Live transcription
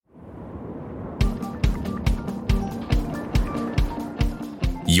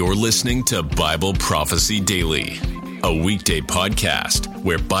You're listening to Bible Prophecy Daily, a weekday podcast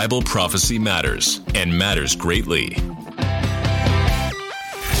where Bible prophecy matters and matters greatly.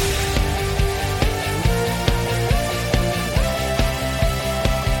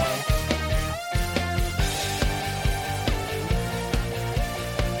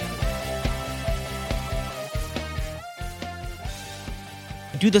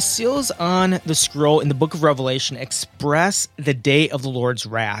 Do the seals on the scroll in the book of Revelation express the day of the Lord's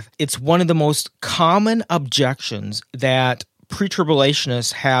wrath? It's one of the most common objections that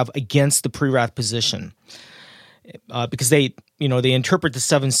pretribulationists have against the pre-wrath position, because they interpret the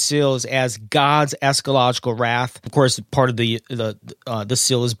seven seals as God's eschatological wrath. Of course, part of the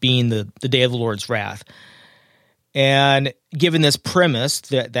seal is being the day of the Lord's wrath. And given this premise,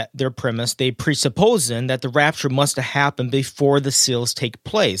 their premise, they presuppose then that the rapture must have happened before the seals take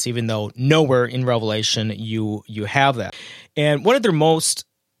place, even though nowhere in Revelation you have that. And one of their most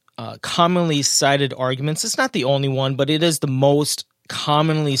commonly cited arguments, it's not the only one, but it is the most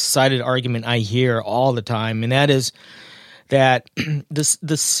commonly cited argument I hear all the time, and that is that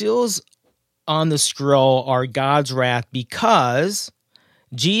the seals on the scroll are God's wrath because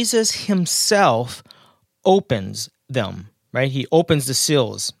Jesus himself opens them, right? He opens the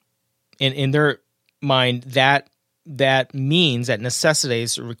seals. In their mind, that means, that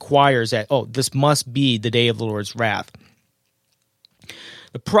necessitates, requires that, this must be the day of the Lord's wrath.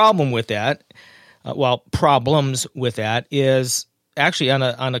 The problem with that, problems with that is actually on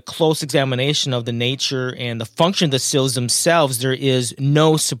a close examination of the nature and the function of the seals themselves, there is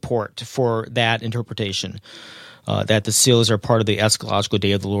no support for that interpretation. That the seals are part of the eschatological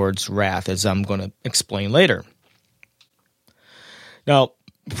day of the Lord's wrath, as I'm going to explain later. Now,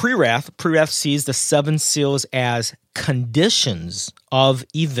 pre-wrath sees the seven seals as conditions of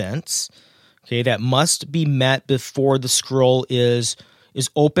events, okay, that must be met before the scroll is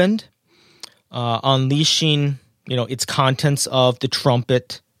opened, unleashing, its contents of the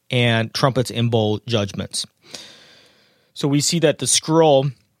trumpets and bowl judgments. So we see that the scroll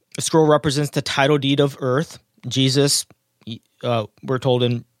represents the title deed of earth. Jesus, we're told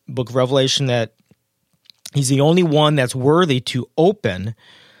in the book of Revelation that he's the only one that's worthy to open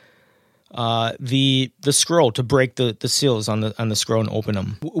the scroll, to break the seals on the scroll and open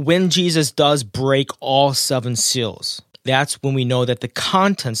them. When Jesus does break all seven seals, that's when we know that the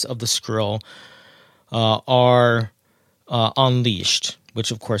contents of the scroll are unleashed,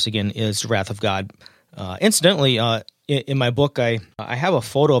 which of course again is the wrath of God. Incidentally, in my book, I have a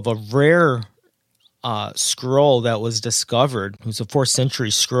photo of a rare scroll that was discovered. It was a 4th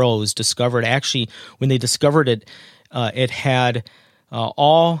century scroll. It was discovered. Actually, when they discovered it, it had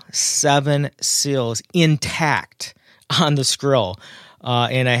all seven seals intact on the scroll.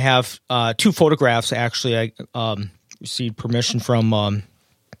 And I have two photographs. Actually, I received permission from,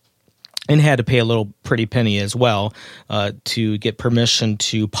 and had to pay a little pretty penny as well to get permission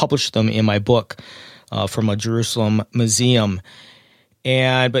to publish them in my book from a Jerusalem museum.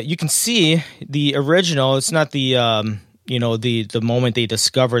 But you can see the original. It's not the moment they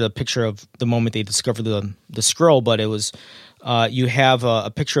discovered, a picture of the moment they discovered the scroll, but it was you have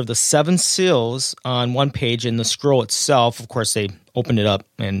a picture of the seven seals on one page, and the scroll itself. Of course, they opened it up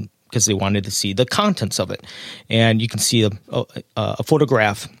and because they wanted to see the contents of it, and you can see a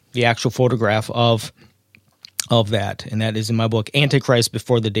photograph, the actual photograph of that, and that is in my book, Antichrist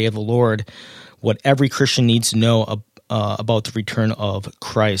Before the Day of the Lord: What Every Christian Needs to Know about the return of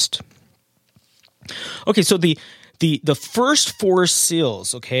Christ. Okay, so the first four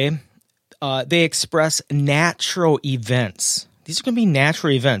seals, okay, they express natural events. These are going to be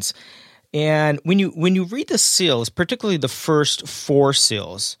natural events, and when you read the seals, particularly the first four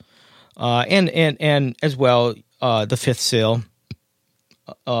seals, and as well the fifth seal,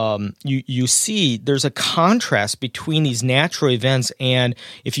 you see there's a contrast between these natural events, and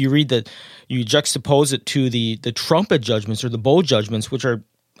if you read you juxtapose it to the trumpet judgments or the bowl judgments, which are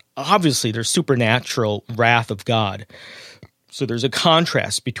obviously they're supernatural wrath of God. So there's a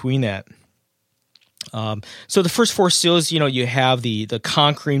contrast between that. So the first four seals, you have the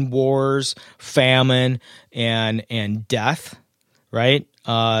conquering wars, famine, and death, right?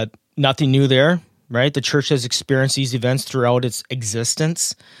 Nothing new there. Right, the church has experienced these events throughout its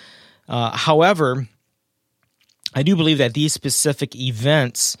existence. However, I do believe that these specific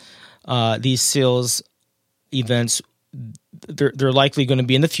events, these seals events, they're likely going to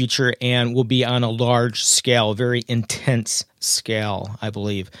be in the future and will be on a large scale, very intense scale, I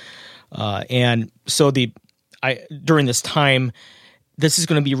believe. And so during this time, this is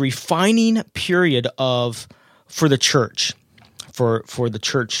going to be a refining period for the church. for the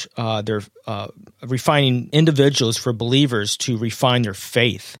church. They're refining individuals, for believers to refine their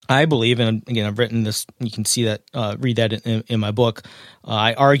faith. I believe, and again, I've written this. You can see that, read that in my book.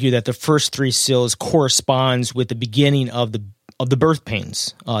 I argue that the first three seals corresponds with the beginning of the birth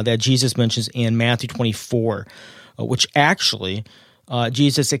pains that Jesus mentions in Matthew 24, which actually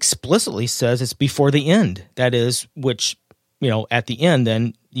Jesus explicitly says it's before the end. That is, which, at the end,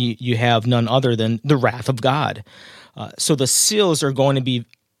 then you have none other than the wrath of God. So the seals are going to be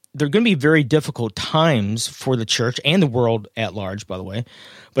very difficult times for the church and the world at large, by the way.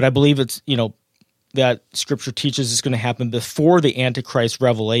 But I believe it's, that Scripture teaches it's going to happen before the Antichrist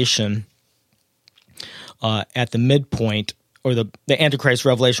revelation at the midpoint, or the Antichrist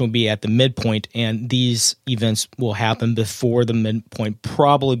revelation will be at the midpoint, and these events will happen before the midpoint,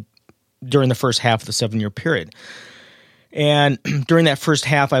 probably during the first half of the 7-year period. And during that first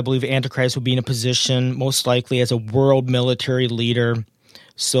half, I believe Antichrist will be in a position, most likely as a world military leader,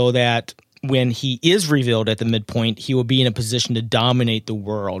 so that when he is revealed at the midpoint, he will be in a position to dominate the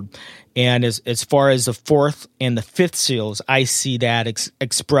world. And as far as the fourth and the fifth seals, I see that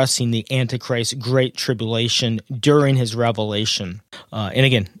expressing the Antichrist's great tribulation during his revelation. And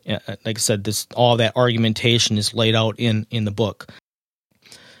again, like I said, all that argumentation is laid out in the book.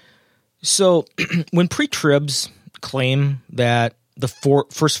 So when pretribs claim that the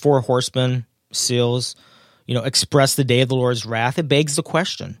first four horsemen seals, express the day of the Lord's wrath, it begs the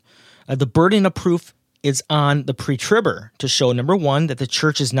question. The burden of proof is on the pretribber to show, number one, that the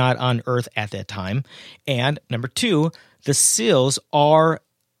church is not on earth at that time, and number two, the seals are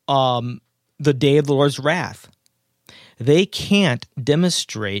the day of the Lord's wrath. They can't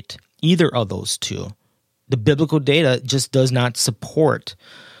demonstrate either of those two. The biblical data just does not support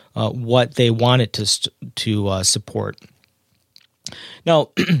what they want it to support.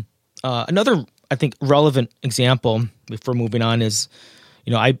 Now, another, I think, relevant example before moving on is,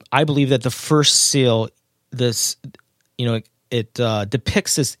 I believe that the first seal, it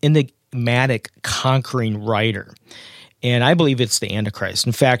depicts this enigmatic conquering rider, and I believe it's the Antichrist.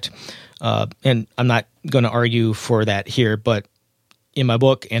 In fact, and I'm not going to argue for that here, but in my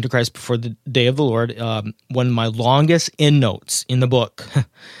book, Antichrist Before the Day of the Lord, one of my longest endnotes in the book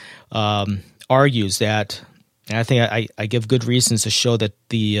argues that, and I think I give good reasons to show that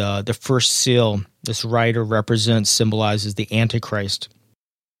the first seal, this rider symbolizes the Antichrist.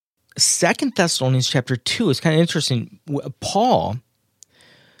 2 Thessalonians chapter 2 is kind of interesting. Paul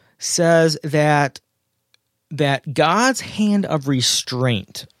says that God's hand of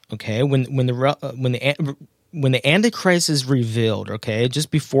restraint, okay, when the Antichrist is revealed, okay,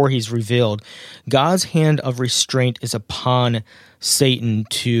 just before he's revealed, God's hand of restraint is upon Satan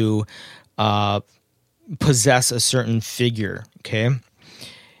to possess a certain figure, okay,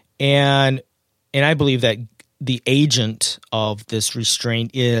 and I believe that the agent of this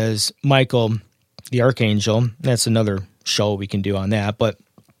restraint is Michael, the archangel. That's another show we can do on that, but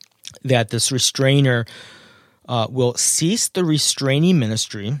that this restrainer will cease the restraining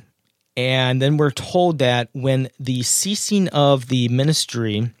ministry. And then we're told that when the ceasing of the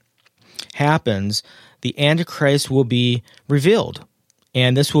ministry happens, the Antichrist will be revealed.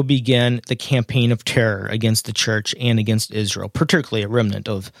 And this will begin the campaign of terror against the church and against Israel, particularly a remnant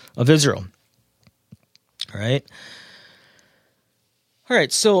of Israel. All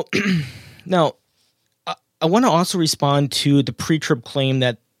right, so now I want to also respond to the pretrib claim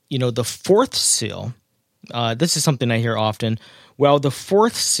that, the fourth seal, this is something I hear often. Well, the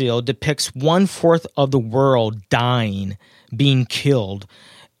fourth seal depicts 1/4 of the world dying, being killed.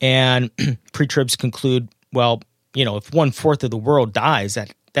 And pretribs conclude, well, if 1/4 of the world dies,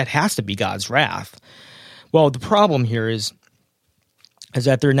 that has to be God's wrath. Well, the problem here is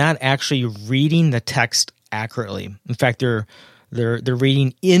that they're not actually reading the text accurately. In fact, they're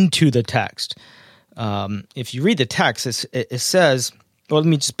reading into the text. If you read the text, it says, well, let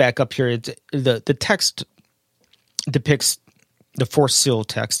me just back up here. The text depicts the fourth seal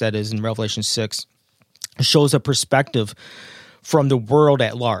text, that is in Revelation 6, shows a perspective from the world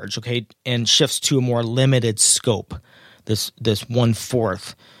at large, okay, and shifts to a more limited scope, this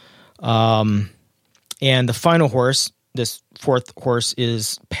 1/4. And the final horse, this fourth horse,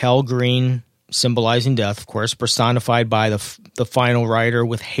 is pale green, symbolizing death, of course, personified by the final rider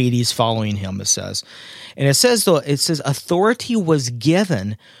with Hades following him, it says. And it says authority was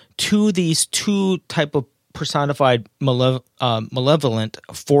given to these two type of personified malevolent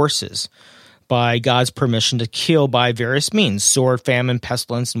forces by God's permission to kill by various means, sword, famine,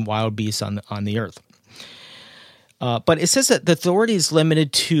 pestilence, and wild beasts on the earth. But it says that the authority is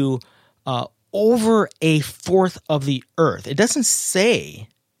limited to over 1/4 of the earth. It doesn't say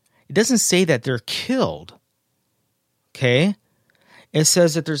that they're killed. Okay? it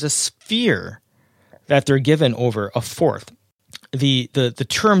says that there's a sphere that they're given over a fourth. The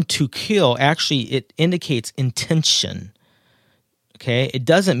term to kill, actually, it indicates intention. Okay? It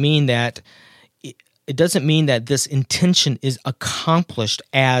doesn't mean that this intention is accomplished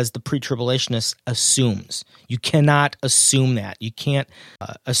as the pretribulationists assumes. You cannot assume that. You can't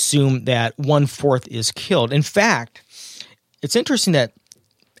assume that 1/4 is killed. In fact, it's interesting that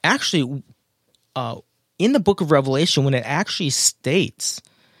actually in the book of Revelation, when it actually states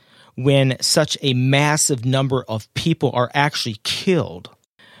when such a massive number of people are actually killed,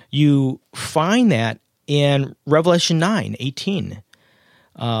 you find that in Revelation 9:18.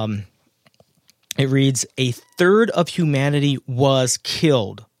 It reads, "A third of humanity was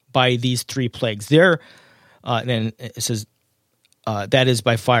killed by these three plagues." Then it says, that is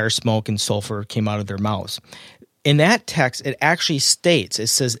by fire, smoke, and sulfur came out of their mouths. In that text, it actually states, it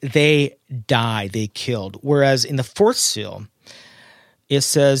says, they died, they killed. Whereas in the fourth seal, it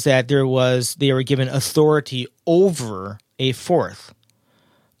says that they were given authority over a fourth.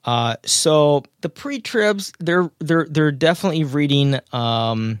 So the pre-tribs, they're definitely reading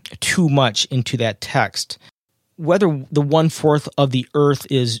too much into that text. Whether the 1/4 of the earth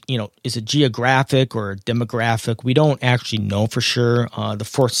is a geographic or a demographic, we don't actually know for sure. The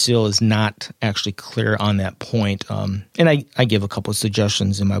fourth seal is not actually clear on that point. And I give a couple of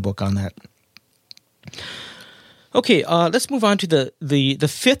suggestions in my book on that. Okay, let's move on to the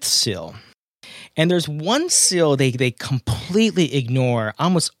fifth seal. And there's one seal they completely ignore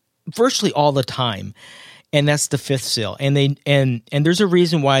almost virtually all the time, and that's the fifth seal. And there's a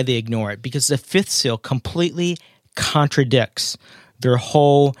reason why they ignore it, because the fifth seal completely contradicts their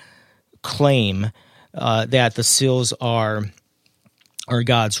whole claim that the seals are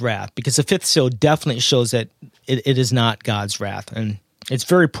God's wrath, because the fifth seal definitely shows that it is not God's wrath. And it's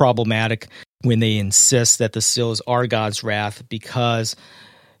very problematic when they insist that the seals are God's wrath, because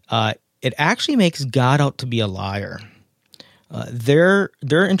it actually makes God out to be a liar. Their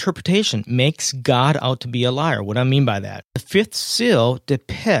interpretation makes God out to be a liar. What do I mean by that? The fifth seal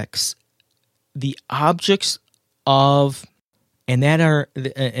depicts the objects of, and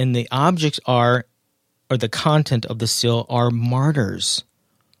the objects are, or the content of the seal are martyrs.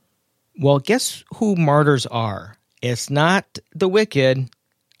 Well, guess who martyrs are? It's not the wicked.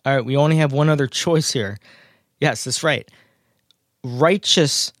 All right, we only have one other choice here. Yes, that's right.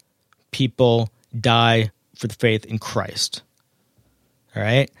 Righteous people die for the faith in Christ. All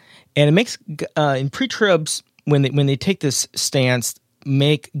right, and it makes in pre-tribs when they take this stance,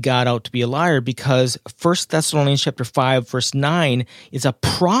 make God out to be a liar, because 1 Thessalonians chapter 5 verse 9 is a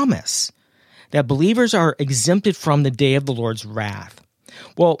promise that believers are exempted from the day of the Lord's wrath.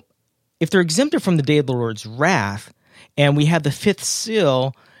 Well, if they're exempted from the day of the Lord's wrath, and we have the fifth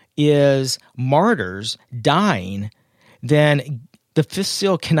seal is martyrs dying, then the fifth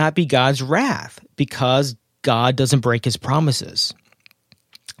seal cannot be God's wrath, because God doesn't break his promises.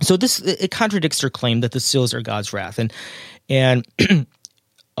 So it contradicts their claim that the seals are God's wrath, and again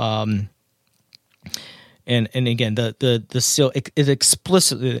the seal it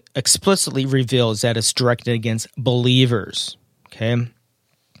explicitly reveals that it's directed against believers. Okay,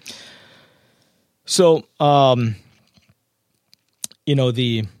 so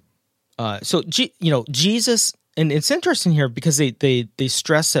Jesus. And it's interesting here because they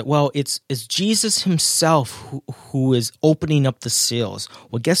stress that, well, it's Jesus himself who is opening up the seals.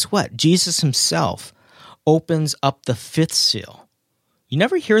 Well, guess what? Jesus himself opens up the fifth seal. You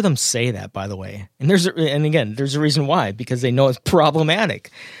never hear them say that, by the way. And there's a reason why, because they know it's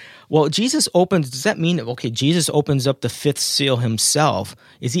problematic. Well, does that mean, okay, Jesus opens up the fifth seal himself?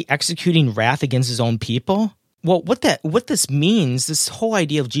 Is he executing wrath against his own people? Well, what this means, this whole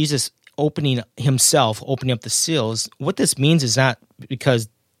idea of Jesus opening up the seals, what this means is not because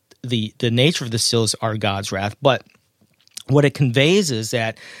the nature of the seals are God's wrath, but what it conveys is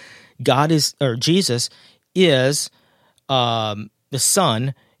that Jesus is the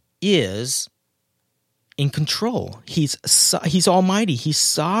Son is in control. He's almighty. He's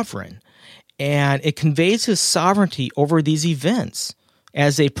sovereign, and it conveys his sovereignty over these events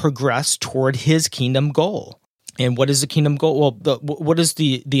as they progress toward his kingdom goal. And what is the kingdom goal? Well, what is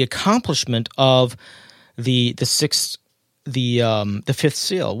the accomplishment of the fifth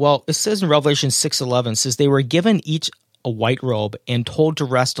seal? Well, it says in Revelation 6:11, says they were given each a white robe and told to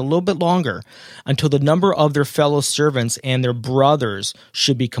rest a little bit longer until the number of their fellow servants and their brothers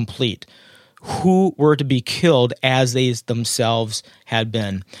should be complete, who were to be killed as they themselves had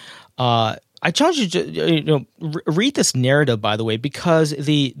been. I challenge you to read this narrative, by the way, because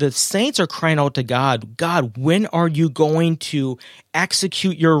the saints are crying out to God, God, when are you going to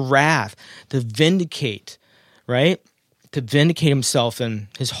execute your wrath, to vindicate, right? to vindicate himself in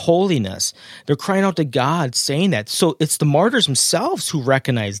his holiness. They're crying out to God, saying that. So it's the martyrs themselves who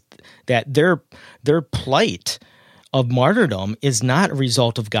recognize that their plight of martyrdom is not a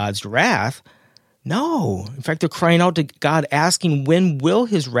result of God's wrath. No. In fact, they're crying out to God, asking, when will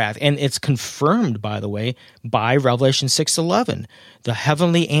his wrath? And it's confirmed, by the way, by Revelation 6:11. The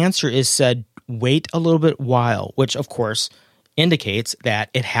heavenly answer is said, wait a little bit while, which, of course, indicates that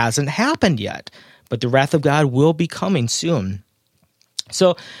it hasn't happened yet. But the wrath of God will be coming soon.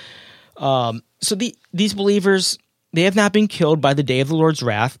 So these believers, they have not been killed by the day of the Lord's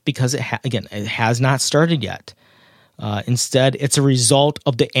wrath because, it has not started yet. Instead, it's a result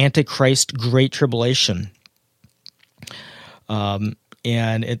of the Antichrist Great Tribulation. And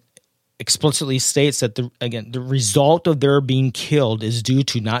it explicitly states that, the result of their being killed is due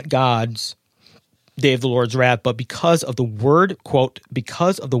to not God's day of the Lord's wrath, but because of the word, quote,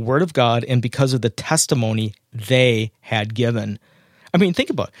 because of the word of God and because of the testimony they had given. I mean, think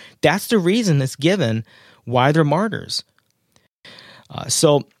about it. That's the reason that's given why they're martyrs.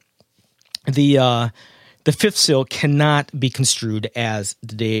 So the fifth seal cannot be construed as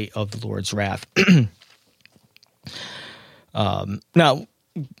the day of the Lord's wrath. Now,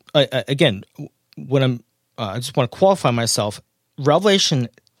 again, when I just want to qualify myself. Revelation,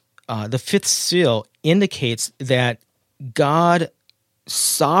 the fifth seal indicates that God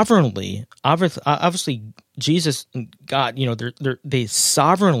sovereignly, obviously Jesus and God, they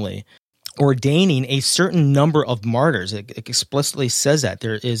sovereignly ordaining a certain number of martyrs. It explicitly says that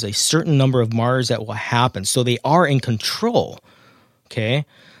there is a certain number of martyrs that will happen. So they are in control, okay?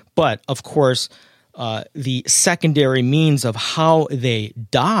 But, of course, the secondary means of how they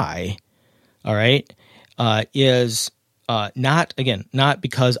die, all right, is not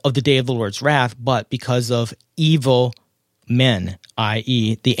because of the day of the Lord's wrath, but because of evil men,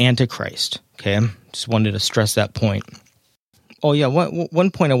 i.e. the Antichrist, okay? Just wanted to stress that point. Oh, yeah, one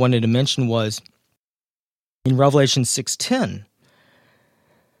point I wanted to mention was in Revelation 6:10.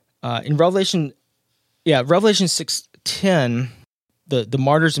 In Revelation 6:10, the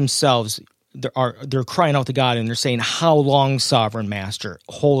martyrs themselves, they're crying out to God and they're saying, "How long, sovereign master,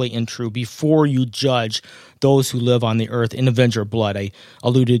 holy and true, before you judge those who live on the earth and avenge our blood?" I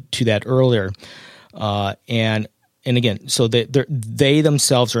alluded to that earlier. And again, so they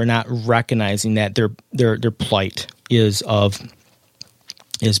themselves are not recognizing that their plight is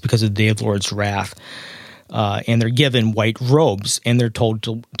because of the day of the Lord's wrath, and they're given white robes, and they're told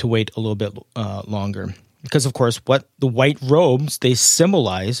to wait a little bit longer. Because, of course, what the white robes, they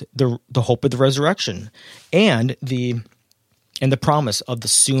symbolize the hope of the resurrection and the promise of the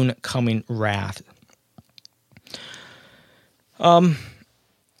soon coming wrath.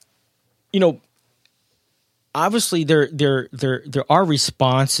 Obviously there are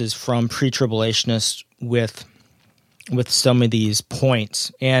responses from pretribulationists with some of these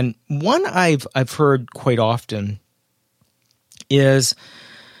points, and one I've heard quite often is.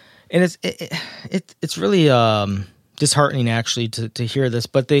 And it's really disheartening actually to hear this.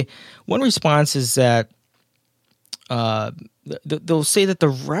 But one response is that they'll say that the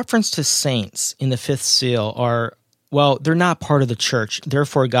reference to saints in the fifth seal they're not part of the church.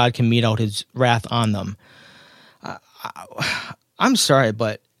 Therefore, God can mete out His wrath on them. I'm sorry,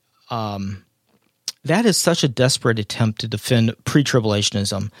 but that is such a desperate attempt to defend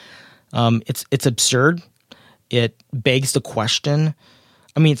pretribulationism. It's absurd. It begs the question.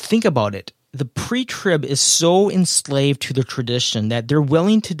 I mean, think about it. The pretrib is so enslaved to the tradition that they're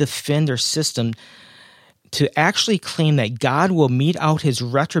willing to defend their system to actually claim that God will mete out His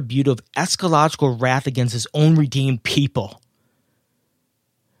retributive eschatological wrath against His own redeemed people.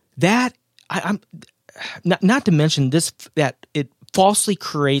 That I'm not to mention this, that it falsely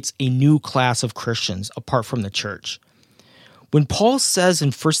creates a new class of Christians apart from the church. When Paul says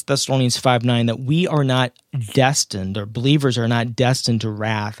in 1 Thessalonians 5:9 that we are not destined, or believers are not destined to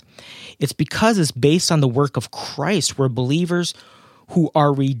wrath, it's because it's based on the work of Christ, where believers who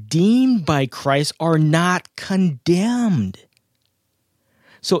are redeemed by Christ are not condemned.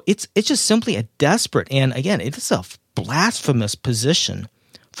 So it's just simply a desperate, and again, it is a blasphemous position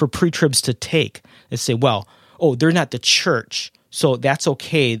for pretribs to take. They say, they're not the church, so that's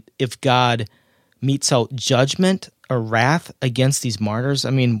okay if God metes out judgment or wrath against these martyrs. I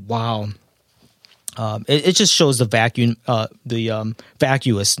mean, wow. It just shows the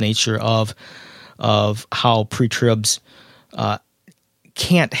vacuous nature of how pretribs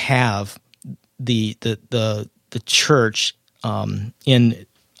can't have the church in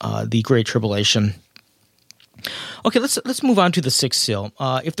the Great Tribulation. Okay, let's move on to the sixth seal.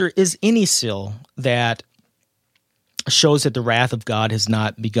 If there is any seal that shows that the wrath of God has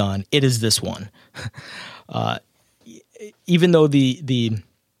not begun, it is this one. even though the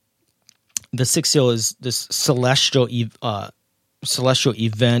sixth seal is this celestial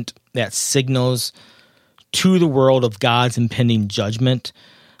event that signals to the world of God's impending judgment,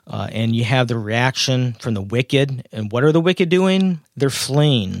 and you have the reaction from the wicked. And what are the wicked doing? They're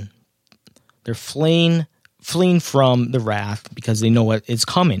fleeing. They're fleeing from the wrath because they know what is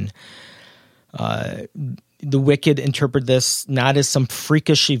coming. The wicked interpret this not as some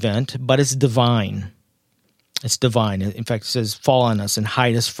freakish event, but as divine. It's divine. In fact, it says, fall on us and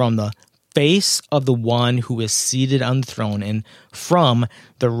hide us from the face of the one who is seated on the throne and from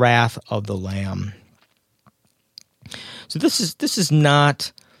the wrath of the Lamb. So this is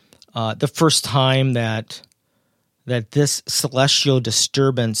not the first time that this celestial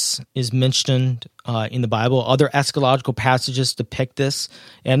disturbance is mentioned in the Bible. Other eschatological passages depict this,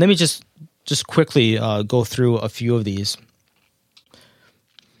 and let me just quickly go through a few of these.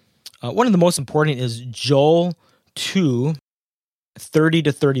 One of the most important is Joel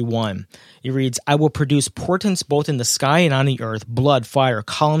 2:30-31. It reads, I will produce portents both in the sky and on the earth, blood, fire,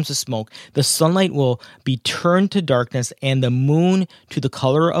 columns of smoke. The sunlight will be turned to darkness and the moon to the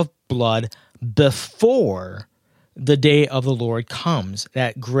color of blood before the day of the Lord comes,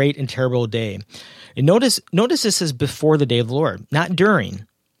 that great and terrible day. And notice this says before the day of the Lord, not during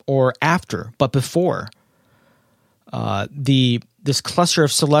or after, but before. This cluster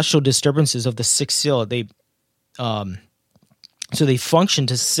of celestial disturbances of the sixth seal, they function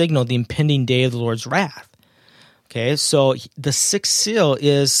to signal the impending day of the Lord's wrath. Okay, so the sixth seal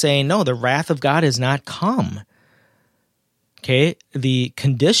is saying, no, the wrath of God has not come. Okay, the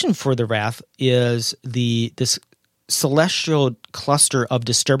condition for the wrath is this celestial cluster of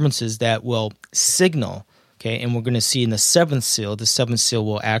disturbances that will signal. Okay, and we're going to see in the seventh seal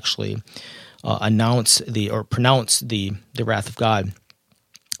will actually pronounce the wrath of God.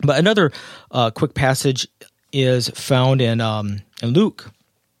 But another quick passage is found in Luke.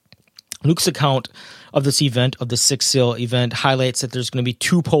 Luke's account of this event, of the sixth seal event, highlights that there's going to be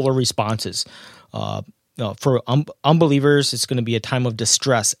two polar responses. For unbelievers, it's going to be a time of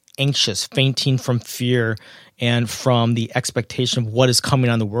distress, anxious, fainting from fear, and from the expectation of what is coming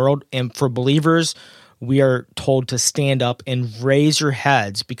on the world. And for believers, we are told to stand up and raise your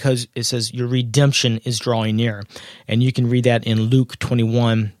heads because it says your redemption is drawing near. And you can read that in Luke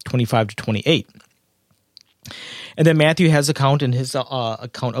 21:25-28. And then Matthew has account in his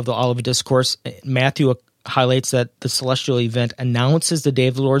account of the Olivet Discourse. Matthew highlights that the celestial event announces the day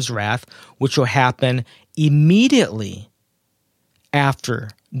of the Lord's wrath, which will happen immediately after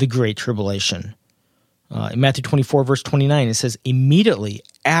the Great Tribulation. In Matthew 24, verse 29, it says, immediately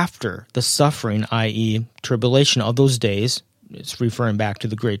after the suffering, i.e. tribulation of those days, it's referring back to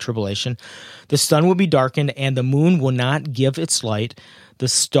the Great Tribulation, the sun will be darkened and the moon will not give its light. The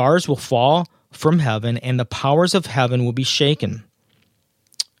stars will fall from heaven and the powers of heaven will be shaken.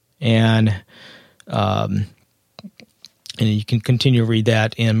 And you can continue to read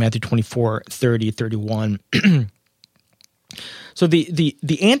that in Matthew 24, 30, 31. So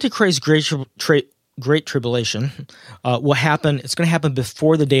the Antichrist Great Tribulation will happen. It's going to happen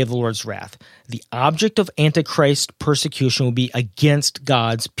before the day of the Lord's wrath. The object of Antichrist persecution will be against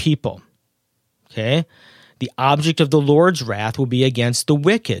God's people. Okay? The object of the Lord's wrath will be against the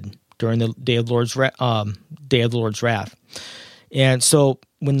wicked during the day of the Lord's wrath. And so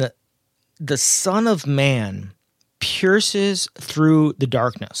when the Son of Man pierces through the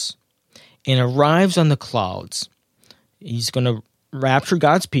darkness and arrives on the clouds, he's going to rapture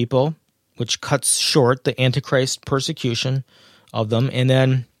God's people, which cuts short the Antichrist persecution of them, and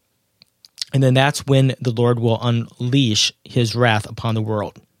then that's when the Lord will unleash his wrath upon the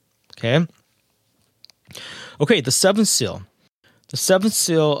world. Okay, the seventh seal. The seventh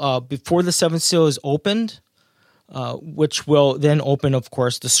seal, before the seventh seal is opened, which will then open, of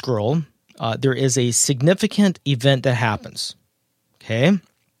course, the scroll, there is a significant event that happens. Okay?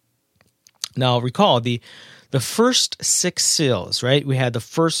 Now, recall, the first six seals, right? We had the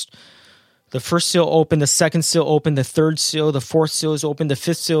first seal open, the second seal open, the third seal, the fourth seal is open, the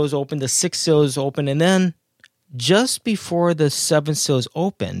fifth seal is open, the sixth seal is open, and then just before the seventh seal is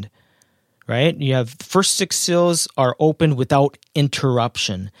opened, right? You have the first six seals are opened without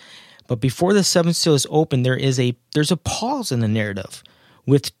interruption. But before the seventh seal is opened, there's a pause in the narrative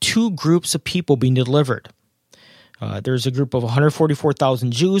with two groups of people being delivered. There's a group of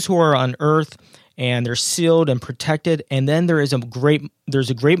 144,000 Jews who are on earth, and they're sealed and protected. And then there's a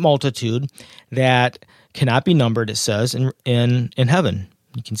great multitude that cannot be numbered, it says, in heaven.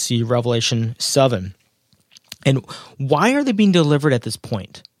 You can see Revelation 7. And why are they being delivered at this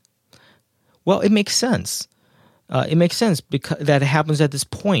point? Well, it makes sense. It makes sense because that it happens at this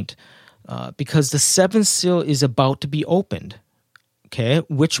point. because the seventh seal is about to be opened, okay,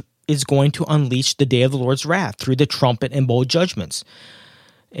 which is going to unleash the day of the Lord's wrath through the trumpet and bowl judgments.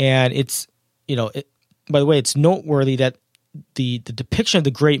 And it's, by the way, it's noteworthy that the depiction of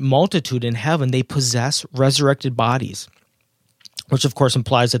the great multitude in heaven, they possess resurrected bodies, which of course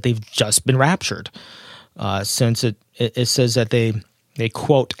implies that they've just been raptured, since it says that they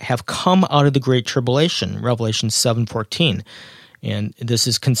quote, have come out of the great tribulation, Revelation 7:14. And this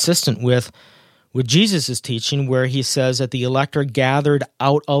is consistent with Jesus' teaching, where he says that the elect are gathered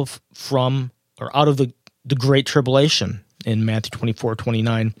out of the great tribulation in Matthew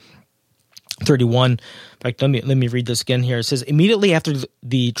 24:29. 31. In fact, let me read this again here. It says, immediately after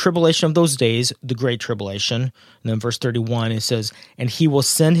the tribulation of those days, the great tribulation, and then verse 31, it says, and he will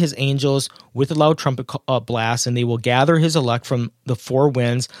send his angels with a loud trumpet blast, and they will gather his elect from the four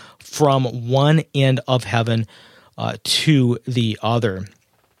winds, from one end of heaven to the other.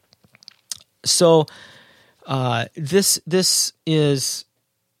 So this is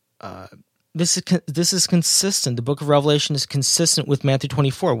consistent. The book of Revelation is consistent with Matthew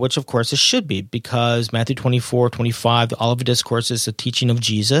 24, which of course it should be, because Matthew 24, 25, the Olivet Discourse is the teaching of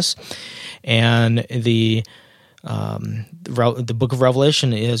Jesus, and the book of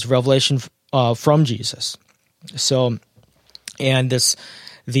Revelation is revelation from Jesus. So,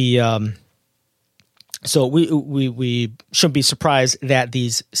 so we shouldn't be surprised that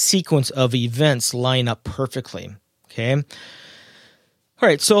these sequence of events line up perfectly. Okay. All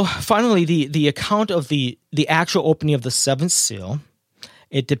right, so finally, the account of the actual opening of the seventh seal,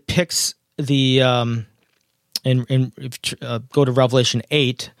 it depicts go to Revelation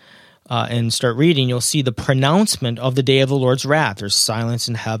 8 and start reading, you'll see the pronouncement of the day of the Lord's wrath. There's silence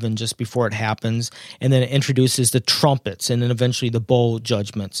in heaven just before it happens, and then it introduces the trumpets, and then eventually the bowl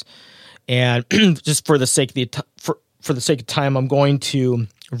judgments. And just for the sake of time, I'm going to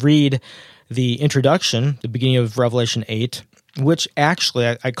read the introduction, the beginning of Revelation 8, which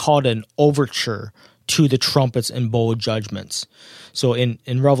actually I call it an overture to the trumpets and bowl judgments. So in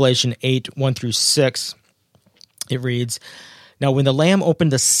Revelation 8, 1 through 6, it reads, now when the Lamb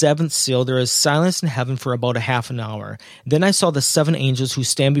opened the seventh seal, there is silence in heaven for about a half an hour. Then I saw the seven angels who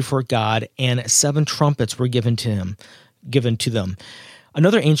stand before God, and seven trumpets were given to them.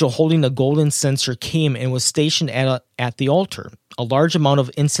 Another angel holding a golden censer came and was stationed at the altar. A large amount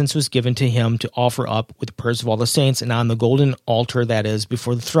of incense was given to him to offer up with the prayers of all the saints, and on the golden altar that is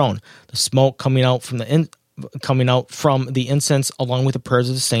before the throne, the smoke coming out from the incense along with the prayers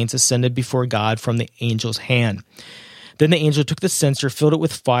of the saints ascended before God from the angel's hand. Then the angel took the censer, filled it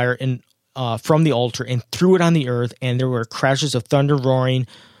with fire from the altar, and threw it on the earth, and there were crashes of thunder, roaring,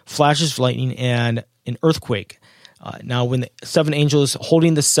 flashes of lightning, and an earthquake. Now when the seven angels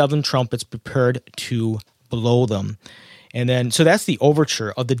holding the seven trumpets prepared to blow them. And then, so that's the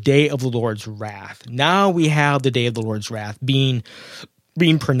overture of the day of the Lord's wrath. Now we have the day of the Lord's wrath being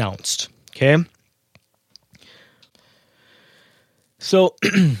pronounced, okay? So,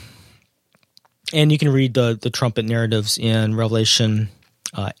 and you can read the trumpet narratives in Revelation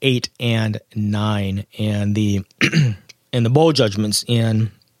 8 and 9, and the and the bowl judgments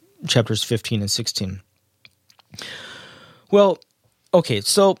in chapters 15 and 16. Well, okay,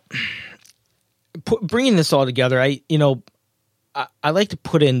 so bringing this all together, I like to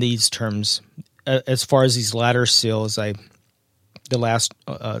put in these terms as far as these latter seals. The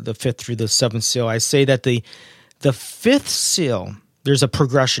fifth through the seventh seal. I say that the fifth seal, there's a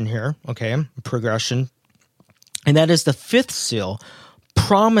progression here, okay, progression, and that is the fifth seal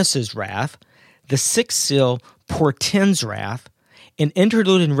promises wrath, the sixth seal portends wrath, an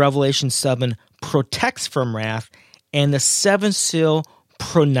interlude in Revelation 7 protects from wrath, and the seventh seal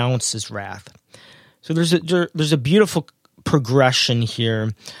pronounces wrath. So there's a beautiful progression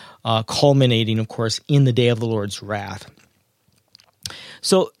here, culminating, of course, in the day of the Lord's wrath.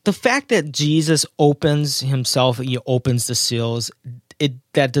 So the fact that Jesus opens himself, he opens the seals,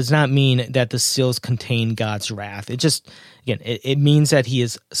 that does not mean that the seals contain God's wrath. It means that he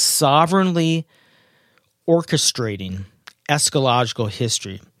is sovereignly orchestrating eschatological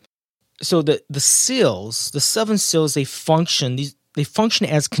history. So the seals, the seven seals, they function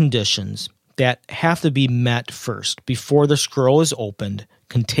as conditions that have to be met first before the scroll is opened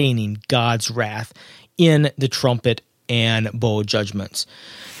containing God's wrath in the trumpet and bowl judgments.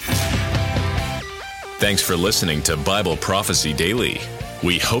 Thanks for listening to Bible Prophecy Daily.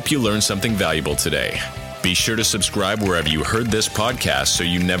 We hope you learned something valuable today. Be sure to subscribe wherever you heard this podcast so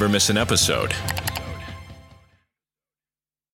you never miss an episode.